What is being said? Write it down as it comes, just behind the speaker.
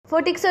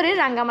ফটিকছড়ির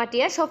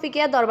রাঙ্গামাটিয়া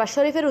শফিকিয়া দরবার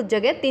শরীফের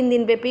উদ্যোগে 3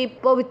 দিনব্যাপী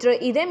পবিত্র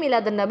ঈদে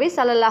মিলাদুন্নবী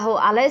সাল্লাল্লাহু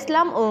আলাইহি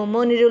ইসলাম ও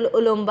মনিরুল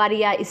উলুম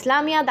বারিয়া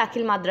ইসলামিয়া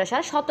দাখিল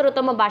মাদ্রাসার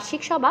 17তম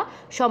বার্ষিক সভা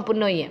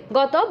সম্পূর্ণ হয়ে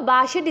গত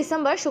 22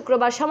 ডিসেম্বর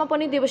শুক্রবার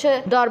সমাপনী দিবসে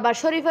দরবার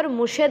শরীফের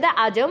মুর্শেদে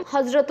আজম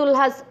হযরতুল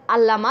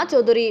আল্লামা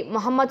চৌধুরী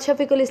মোহাম্মদ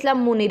শফিকুল ইসলাম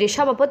মুনিরের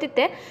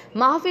সভাপতিত্বে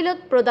মাহফিলত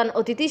প্রধান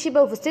অতিথি হিসেবে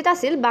উপস্থিত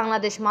আছেন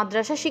বাংলাদেশ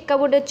মাদ্রাসা শিক্ষা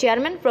বোর্ডের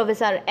চেয়ারম্যান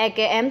প্রফেসর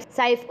এ.কে.এম.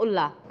 সাইফ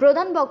উল্লাহ।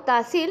 প্রধান বক্তা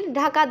আছেন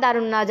ঢাকা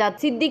দারুন নাজাত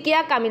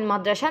সিদ্দিকিয়া কামিল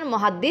মাদ্রাসার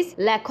মুহাদ্দিস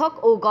লেখক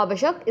ও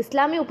গবেষক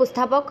ইসলামী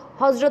উপস্থাপক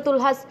হযরতুল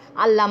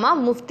আল্লামা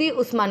মুফতি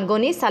উসমান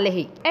গনি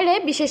সালেহি। এরে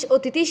বিশেষ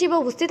অতিথি হিসেবে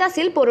উপস্থিত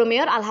আছেন পৌর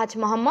মেয়র আলহাজ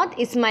মোহাম্মদ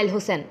ইসমাইল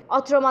হোসেন,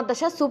 অত্র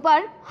মাদ্রাসা সুপার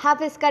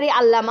হাফেজকারী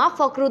আল্লামা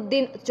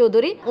ফখরউদ্দিন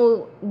চৌধুরী ও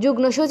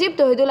যুগ্ম সচিব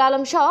তহিদুল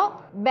আলমসহ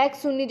ব্যাক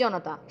সুন্নি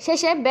জনতা।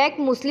 শেষে ব্যাক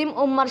মুসলিম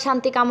উম্মার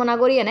শান্তি কামনা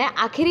করিয়ে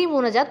আখিরি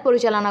মোনাজাত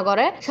পরিচালনা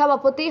করে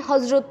সভাপতি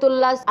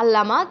হযরতুল্লাহ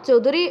আল্লামা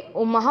চৌধুরী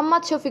ও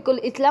মোহাম্মদ শফিকুল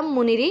ইসলাম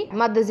মুনিরি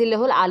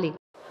মাদ্দাজিল্লাহুল আলী।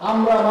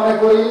 আমরা মনে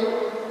করি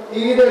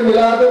ঈদে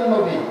মিলাদুন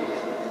নবী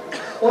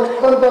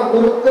অত্যন্ত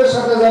গুরুত্বের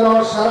সাথে যেন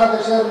সারা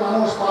দেশের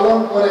মানুষ পালন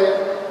করে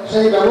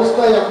সেই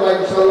ব্যবস্থাই আমরা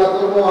ইনশাআল্লাহ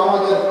করব।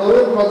 আমাদের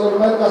তরুণ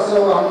প্রজন্মের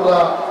কাছেও আমরা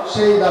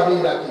সেই দাবি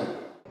রাখি।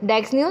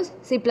 ডেক্স নিউজ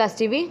C+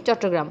 টিভি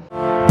চট্টগ্রাম।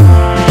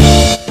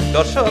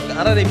 দর্শক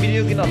আর এই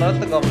ভিডিও কিনা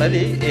অনারত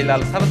গমনালি এই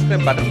লাল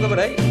সাবস্ক্রাইব বাটন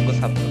কবরাই উঙ্গ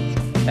সাবস্ক্রাইব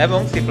এবং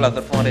C+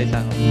 ফোন এই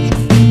চাহ